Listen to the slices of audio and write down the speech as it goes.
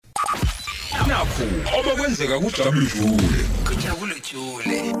yakho abakwenzeka kuJabulile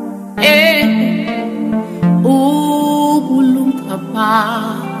kujabulile ubulungapa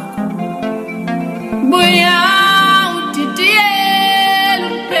buya utitiel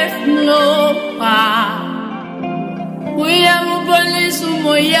perfumlo pa buya mupolisu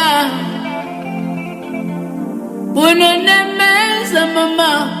moya unenemeza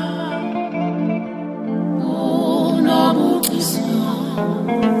mama unabuqisa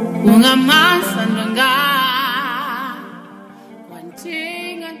ungamasa ndanga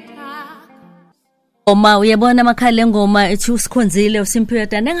kwantinga Oma uyabona amakhala engoma ethi usikhonzile uSimphiwe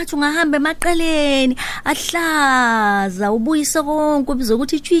engathi ungahamba emaqeleni ahlaza ubuyise konke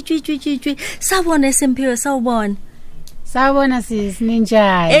bizokuthi twi sabona Simphiwe sawubona Sawubona sis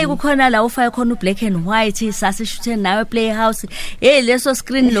ninjani kukhona la ufaya khona uBlack and White sasishuthe nawe Playhouse leso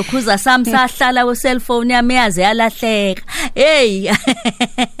screen lokhuza sami sahlala ku cellphone yami yaze yalahleka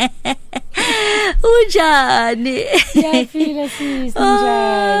Unjani Yafila sis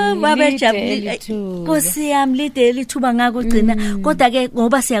njani babejabulile Nkosi yami lideli thuba ngakugcina kodwa ke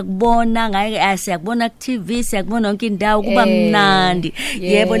ngoba siyakubona ngeke siyakubona ku TV siyakubona yonke indawo kuba mnandi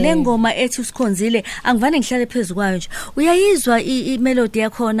yebo lengoma ethi usikhonzile angivane ngihlale phezukwayo nje uyayizwa imelody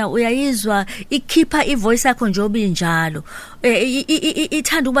yakhona uyayizwa ikhipha ivoice yakho njobe injalo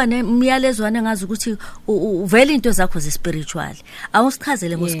ithanda uba nemiyalezwana ngazi ukuthi uvela into zakho ze spiritual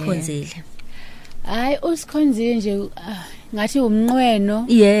awusichazele ngosikhonzile hayi usikhonzile nje ngathi umnqweno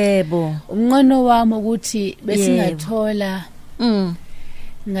yebo umnqweno wami ukuthi besingathola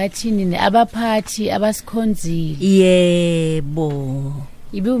ngathini abaphathi abasikhonzile yebo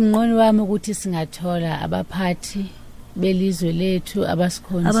ibe umnqweno wami ukuthi singathola abaphathi belizwe lethu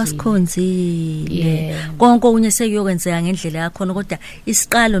abasikhonzile konke okunye sekuyokwenzeka ngendlela yakho kodwa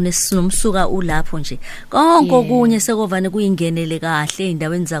isiqalo nesinomsuka ulapho nje konke okunye sekovane kuyingenele kahle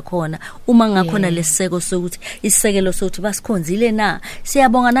endaweni zakhona uma ngakhona lesiseko sokuthi isisekelo sokuthi basikhonzile na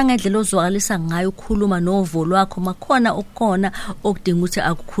siyabonga nangendlela ozwakalisa ngayo ukukhuluma novo lwakho makhona ukukona okudinga ukuthi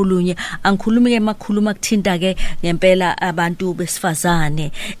akukhulunye angikhulumi ke makhuluma kuthinta ke ngempela abantu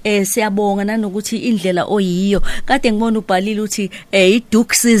besifazane siyabonga nanokuthi indlela oyiyo kade ngibona ubhalile uthi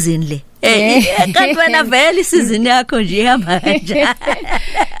iDuke season le kanti wena vele isizini yakho nje ihamba kanjani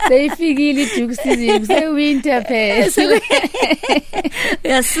seyifikile iDuke season sewinter phela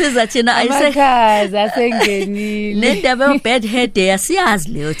yasiza thina ayisekaza sengenile nendaba bad head yasiyazi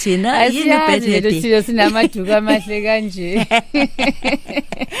leyo thina yini bad head thina sinamaduka amahle kanje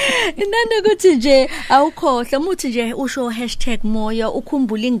nande kuthi nje awukhohle umuthi nje usho #moya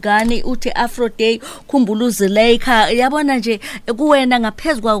ukhumbula ingane uthi Afro Day khumbula uZileika yabona nje kuwena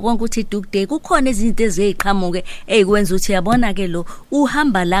ngaphezulu konke uthi Duke Day kukhona izinto eziyiqhamuke ekwenza uthi yabona ke lo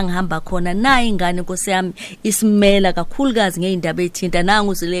uhamba la ngihamba khona nayi ingane Nkosi yami isimela kakhulukazi ngeindaba ethinta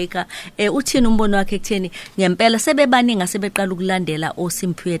nangu uZileika uthini umbono wakhe ekutheni ngempela sebebaningi asebeqala ukulandela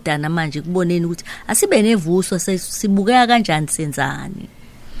oSimphiwe manje kuboneni ukuthi asibe nevuso sibukeka kanjani senzani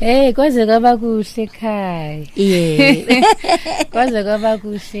kwaze kwaba kuhle ekhaya kwaze kwaba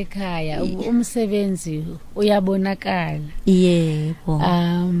kuhle ekhaya umsebenzi uyabonakala yebo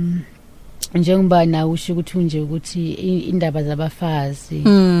njengoba nawe usho ukuthi nje ukuthi indaba zabafazi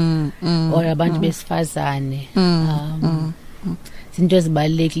or abantu besifazane izinto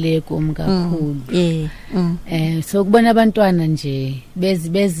ezibalekile kakhulu so kubona abantwana nje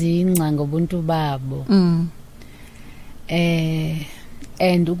bezingca ngobuntu babo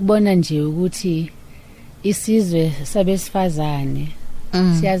and ukubona nje ukuthi isizwe sabesifazane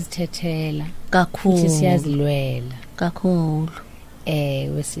siyazithethela kakhulu siyazilwela kakhulu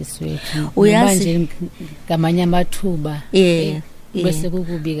wesiswethu manje ngamanye amathuba bese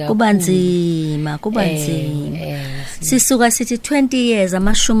kukubika kubanzima sisuka sithi 20 years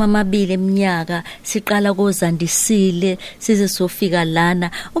amashumi amabili eminyaka siqala kozandisile size sofika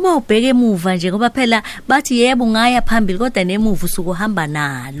lana uma ubheke emuva nje ngoba phela bathi yebo ngaya phambili kodwa nemuva usukuhamba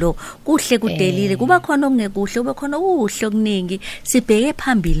nalo kuhle kudelile kuba khona okungekuhle kube khona kuhle okuningi sibheke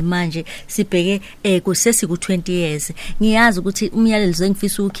phambili manje sibheke kusesi ku 20 years ngiyazi ukuthi umyalezo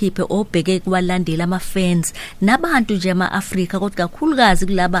engifisa ukukhiphe obheke kwalandela ama fans nabantu nje ama-Afrika kodwa kakhulukazi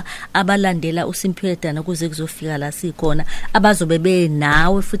kulaba abalandela uSimphiwe kuze kuzofika la sikhona abazobe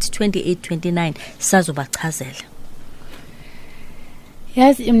benawe futhi 28-29 sazobachazela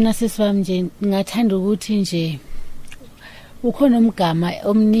yazi mina sisiwami nje ngathanda ukuthi nje ukhona umgama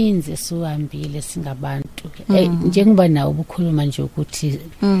omninzi esiwambile singabantu njengoba nawo ubukhuluma nje ukuthi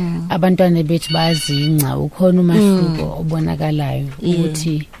abantwana bethu bazinca ukhona umahluko obonakalayo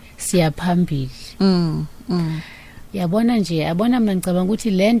ukuthi siyaphambili yabona mina ngicabanga ukuthi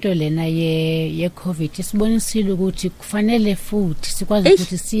lento lena ye COVID isibonisile ukuthi kufanele futhi sikwazi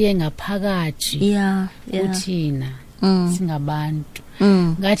ukuthi siye ngaphakathi kuthina singabantu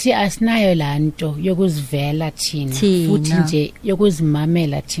ngathi asinayo lanto yokuzivela thina futhi nje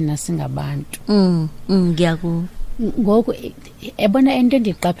yokuzimamela thina singabantu ngiyaku ngoku ebona into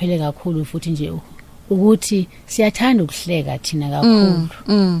endiqaphele kakhulu futhi nje ukuthi siyathanda ukuhleka thina kakhulu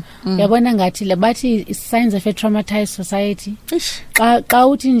yabona ngathi labathi signs of a traumatized society xa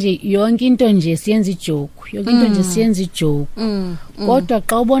uthi nje yonke into nje siyenza ijoke kodwa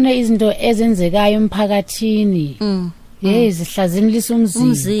xa ubona izinto ezenzekayo emphakathini zihlazimlisa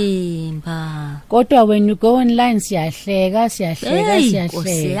umzimba kodwa when you go online siyahleka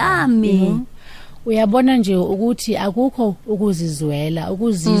uyabona nje ukuthi akukho ukuzizwela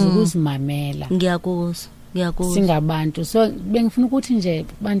ukuzimamela ngiyakuzwa singabantu so bengifuna ukuthi nje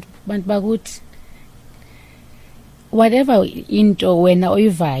bantu bakuthi whatever into wena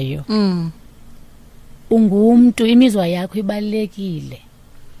oyivayo ungumuntu imizwa yakho ibalekile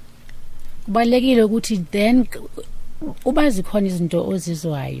ukuthi then ubazi khona izinto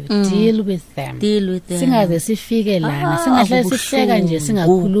ozizwayo deal with them singaze sifike lana singahlala sihleka nje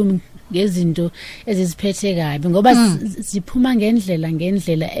singakhulumi ngezinto ezisiphethe kabi ngoba siphuma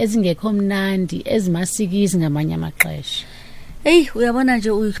ngendlela ezingekho mnandi ezimasikisi ngamanye amaxesha uyabona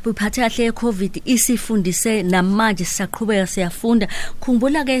nje uyiphathe kahle eCovid isifundise namanje sisaqhubeka siyafunda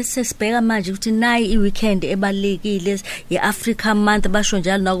khumbula ke sesibheka manje ukuthi nayi iweekend ebalekile yeAfrica month basho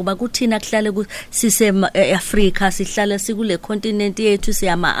njalo nakuba kuthina kuhlale sise eAfrica sihlala sikule continent yethu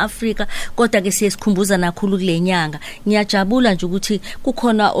siyama Africa kodwa ke siyesikhumbuza nakhulu kulenyanga ngiyajabula nje ukuthi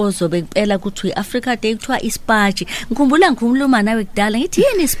kukhona ozobe impela kuthi iAfrica Day kuthiwa ispaji ngikhumbula nawe kudala ngithi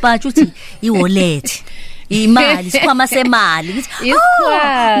yini ispaji uthi iwallet imali sikhwama semali ngithi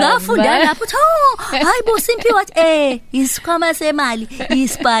ngafunda lapho hayibo Simphiwe wathi isikhwama semali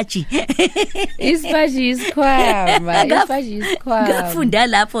ispaji isikhwama ngafunda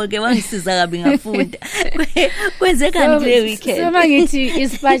lapho ke wangisiza kabi ngafunda kwenzeka kule weekend so mangithi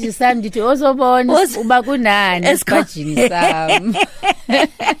ispaji sami ndithi ozobona uba kunani espajini sami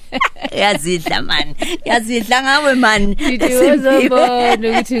yazidla ngawe man ndithi ozobona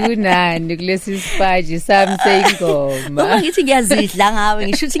ukuthi kunani kulesi spaji sami seyingoma uma ngithi ngiyazidla ngawe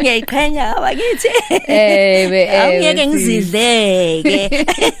ngisho ukuthi ngiyayiqhenya ngawe ngithi awungeke ngizidleke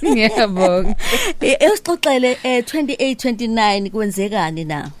ngiyabonga usixoxele 28-29 kwenzekani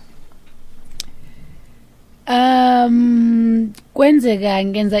na kwenzeka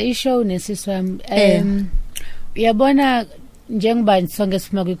ngenza ishow nesiswami uyabona njengoba sonke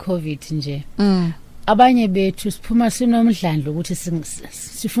siphuma kwiCovid nje abanye bethu siphuma sinomdlandlo ukuthi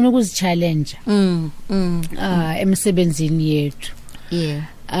sifuna ukuzichallenge emsebenzini yethu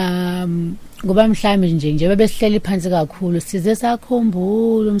ngoba mhlawumbe nje besihleli phansi kakhulu size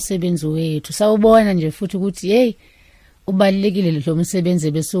sakhumbula umsebenzi wethu sawubona nje futhi ukuthi ubalekile lo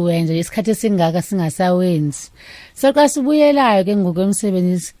msebenzi besuwenza isikhathi esingaka singasawenzi so xa sibuyelayo ke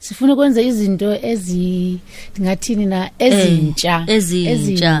ngokwemsebenzi sifuna ukwenza izinto ndingathini na ezintsha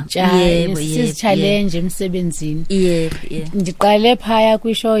challenge emsebenzini ndiqale phaya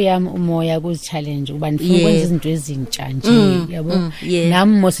kwishow yami umoya kuzi-challenge uba ndifuna ukwenza izinto ezintsha nje yabo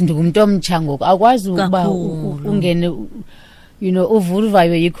nami mos ndingumuntu omtsha ngoku akwazi ukuba ungene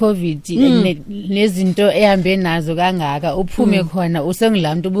uvuvayo yiCovid nezinto ehambe nazo kangaka uphume khona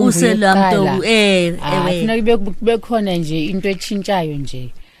usengilamuntu ubunguyeqala funa bekhona nje into etshintshayo nje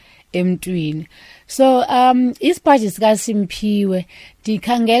emntwini so ispaji sika Simphiwe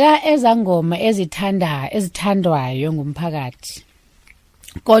dikhangela ezangoma ezithandwayo ngumphakathi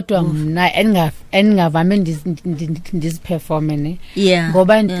kodwa mna engavame ndiziperforme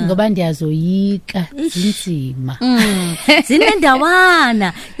ngoba ndiyazoyika zinzima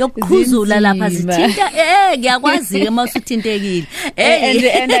zinendawana yokukhuzula lapha zithinta ngiyakwazi masuthintekile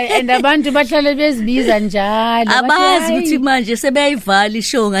and abantu bahlale bezibiza njalo abazi ukuthi manje sebeyivala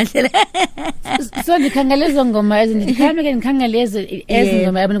ishow ngandlela so ndikhangela lezo ngoma ndikhangela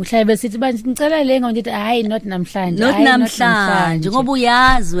ezingoma abantu kuhlale besithi ngicela le ngoma ndithi hayi not namhlanje ngoba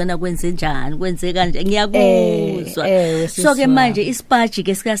uyazi wena kwenze njani kwenzeka nje ngiyakuzwa so ke manje ispaji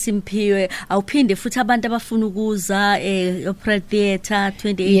ke sika Simphiwe awuphinde futhi abantu abafuna ukuza opera theatre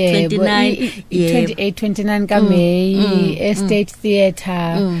 28-29 kaMay Estate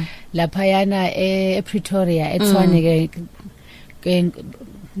Theatre lapha yana ePretoria eTshwane ke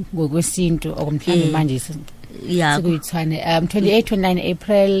ngokwesinto okumhlanje manje Yeah. Sikuyithwane 28 29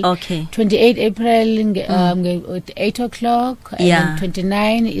 April. Okay. 28 April 8 o'clock Yeah. and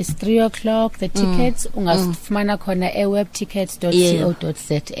 29 is 3 o'clock. The tickets ungasifumana khona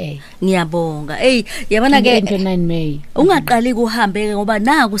ewebtickets.co.za. Ngiyabonga. Yabona ke 29 May. ungaqali kuhambe ngoba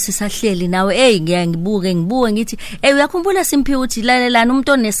naku sisahleli nawe ngibuke ngithi uyakhumbula Simphiwe uthi lalelana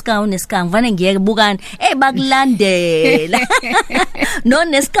umuntu onesika ngivane ngiyeke bukani bakulandela no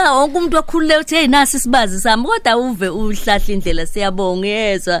nesika wonke umuntu wakhulule uthi nasi sibazi sami kodwa uve uhlahla indlela siyabonga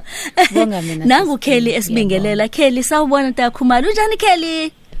yezwa Bonga mina nangu Kelly esibingelela Kelly sawubona nta Khumalo unjani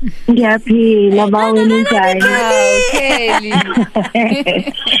Kelly Ngiyaphila bawena njani Kelly.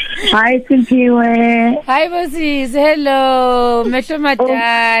 Hi Simphiwe Hi bosisi, hello. Mehlo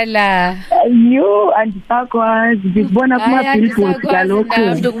madala. you andisakwazi ngikubona kuma billboard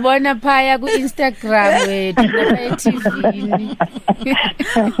kalokho Ndikubona phaya ku Instagram wethu na TV.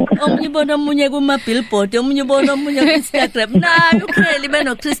 omunye ubona omunye kuma billboard omunye ubona omunye ku Instagram nayo Kelly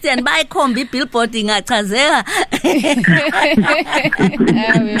beno Christian bayikhomba ibillboard ingachazeka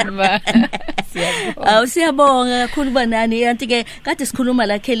Siyabonga kakhulu banani kanti ke kade sikhuluma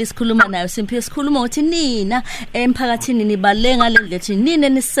la Kelly sikhuluma nayo Simphiwe sikhuluma ukuthi nina emphakathini nibaleke ngalendlela ethi nina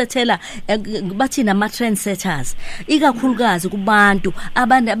nisethela bathi nama trendsetters ikakhulukazi kubantu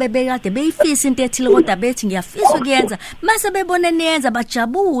abantu abebekade beyifisa into ethile kodwa bethi ngiyafisa ukuyenza mase bebona niyenza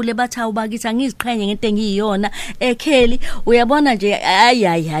bajabule bathi awubakithi angiziqhenye ngento engiyiyona Kelly uyabona nje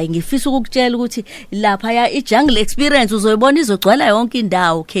hayi ngifisa ukukutshela ukuthi lapha ya i-jungle experience uzoyibona izogcwala yonke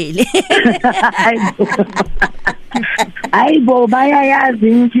indawo Kelly Hayibo bayayazi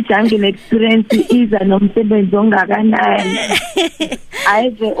ukuthi jungle experience iza nomsebenzi ongakanani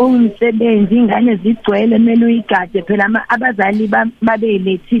ayize umsebenzi ingane zigcwele mele uyigade phela abazali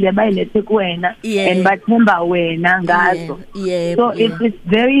babeyilethile bayilethe kuwena and bathemba wena ngazo so it's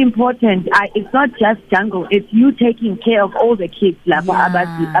very important it's not just jungle it's you taking care of all the kids lapha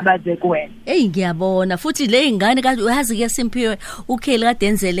abaze kuwena ngiyabona futhi le ingane kade uyazi ke Simphiwe uKelly kade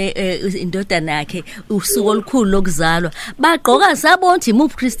enzele indodana yakhe usuku olukhulu lokuzalwa bagqoka sabonthi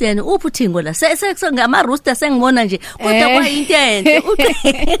imuphi Christian uphi uthingo la sengama rooster sengibona nje kodwa kwayinto enhle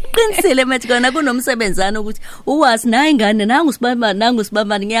uqinisile mathi kona kunomsebenzana ukuthi uwazi na ingane nangu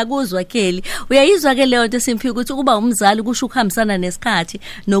sibambani ngiyakuzwa Kelly uyayizwa ke leyo nto Simphiwe ukuthi kuba umzali kusho ukuhambisana nesikhathi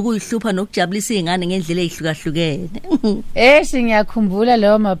nokuyihlupha nokujabulisa izingane ngendlela ezihlukahlukene ngiyakhumbula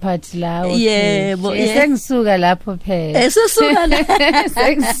leyo maphathi lawo yebo sengisuka lapho phela esisuka la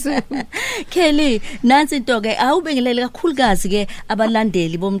sengisuka Kelly nansi into ke awubingelele kakhulukazi ke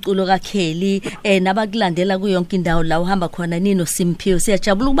abalandeli bomculo kaKelly nabakulandela kuyonke indawo la uhamba khona nino Simphiwe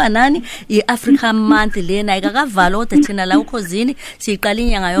siyajabula ukuba nani iAfrica month lena ikakavala kodwa thina la ukhosini siqala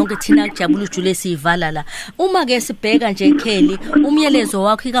inyanga yonke thina kujabula uJule siyivala la uma ke sibheka nje Kelly umyelezo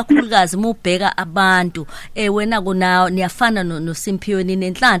wakho ikakhulukazi mubheka abantu wena kunawo niyafana noSimphiwe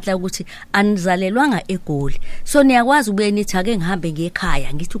ninenhlanhla ukuthi anizalelwanga eGoli so niyakwazi ukuye nithi ake ngihambe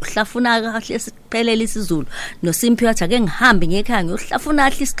ngekhaya ngithi ukuhlafuna kahle siphelele isiZulu noSimphiwe athi ake ngihambe ngekhaya ngiyohlafuna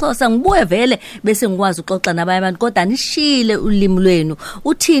kahle isiXhosa ngibuye vele bese ngikwazi ukuxoxa nabanye abantu kodwa nishile ulimi lwenu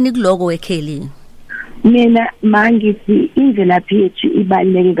uthini kuloko weKelly mina mangithi imvelaphi yethu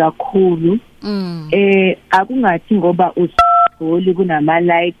ibaluleke kakhulu akungathi ngoba uSigoli kunama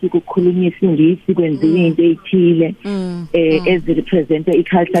like kukhulunywa isingisi kwenziwa into ethile ezirepresent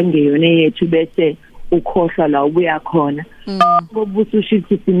iculture ngeyona yethu bese ukhohlwa la ubuya khona ngoba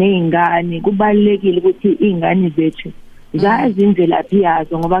usushithi sinezingane kubalekile ukuthi izingane zethu zazi imvelaphi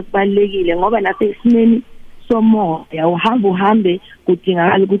yazo ngoba kubalekile ngoba nasesimeni somoya uhambe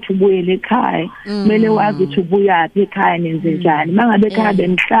kudingakala ukuthi ubuyele ekhaya kumele wazi ukuthi ubuyaphi ekhaya nenze njani mangabe ekhaya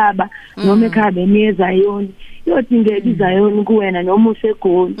bemhlaba noma ekhaya bemezayoni yodingeka izayoni kuwena noma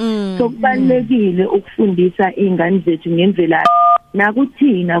useGoli so kubalekile ukufundisa izingane zethu ngemvelaphi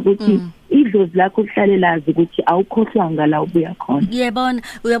nakuthina ukuthi idlozi lakho kuhlale lazi ukuthi awukhohlwanga la ubuya khona yebona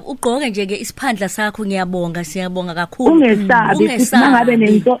ugqoke nje ke isiphandla sakho siyabonga kakhulu ungesabi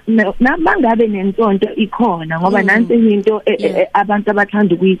mangabe nentsonto ikhona ngoba nansi into abantu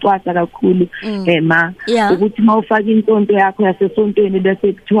abathanda ukuyicwasa kakhulu ukuthi mawufaka insonto yakho yasesontweni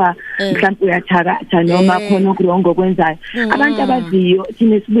bese kuthiwa mhlawumbe uyathakatha noma khona okurongo kwenzayo abantu abaziyo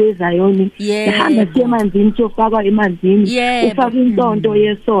thina sibuza yoni sihamba siye emanzini siyofakwa emanzini ufaka insonto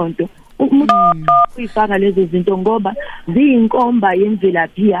yesonto uyifaka lezo zinto ngoba ziyinkomba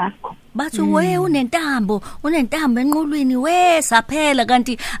yemvelaphi yakho bathi we unentambo enqulwini we saphela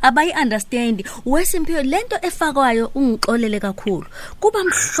kanti abayi understand weSimphiwe lento efakwayo ungixolele kakhulu kuba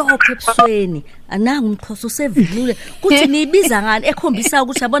mhlophe ebusweni ananga umXhosa usevulule kuthi nibiza ngani ekhombisa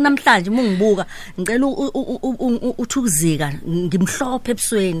ukuthi yabona namhlanje mungibuka ngicela uthi ukuzika ngimhlophe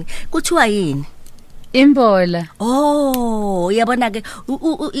ebusweni kuthiwa yini Imbola. Oh, yabona ke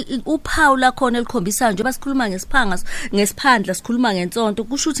uphawu la khona elikhombisa nje basikhuluma ngesiphandla sikhuluma ngensonto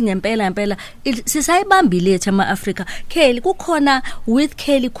kusho ukuthi ngempela sisayibambile ethu ama-Africa. Kelly kukhona with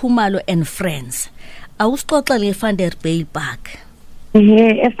Kelly Khumalo and friends. Awusixoxele ngeVanderbijl Park.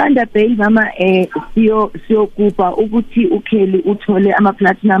 eVanderbijl mama siyokuba ukuthi uKelly uthole ama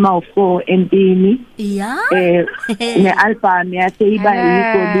platinum awu4 empini nealbum yakhe iba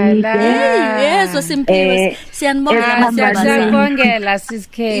yigolide yeso Simphiwe siyabongela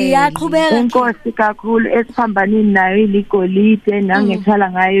sisikhe iyaqhubeka inkosi kakhulu esiphambanini nayo iligolide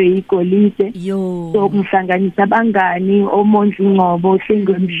nangethala ngayo igolide so kumhlanganisa abangani oMondli Ngcobo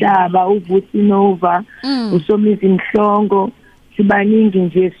uHlengo Mhlaba uVusi Nova uSomizi Mhlongo sibaningi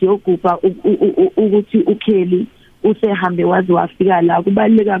nje siyogubha ukuthi uKelly usehambe wazi wafika la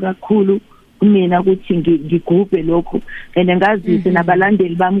kubaleka kakhulu kumina ukuthi ngigubhe lokho and ngazise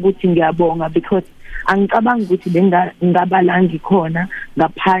nabalandeli bami ukuthi ngiyabonga because angicabanga ukuthi bengabalanga khona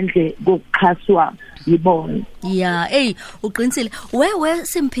ngaphandle kokuxhaswa yibona uqinisile wewe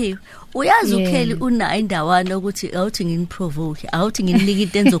Simphiwe uyazi uKelly una indawana ukuthi awuthi nginiprovoke awuthi nginike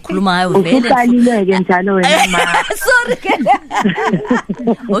into enzokhuluma ngayo vele uqalileke njalo wena ma sorry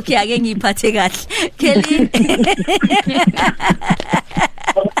okay ake ngiphathe kahle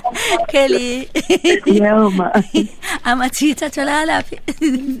Kelly yoma amathitha tholakala laphi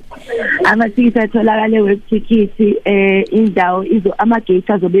amathitha tholakala webticket indawo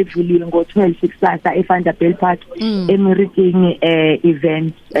amagate azobe evuliwe ngo12 kusasa eVanderbijl Park emeeting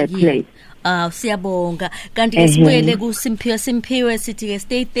event place siyabonga kanti ke sibuyele ku Simphiwe sithi ke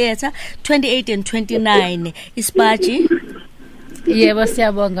State Theatre 28 and 29 ispaji yebo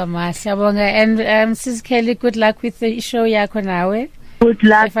siyabonga siyabonga and Sis Kelly good luck with the show yakho nawe. Good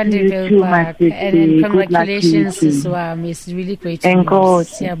luck to you too, my sister. And congratulations, Siswami. It's really great to know.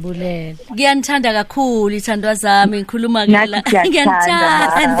 Siyabulela. Ngiyanthanda kakhulu ithandwa zami ngikhuluma ngala.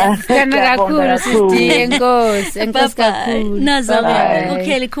 Ngiyanthanda. Kakhulu sister. Enkosi kakhulu. Nazo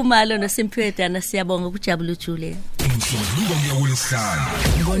uKelly Khumalo noSimphiwe Dana siyabonga ukujabula ujule.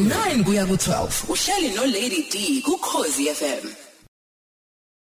 Ngo 9 kuya ku 12 uhleli no Lady D ku Khosi FM.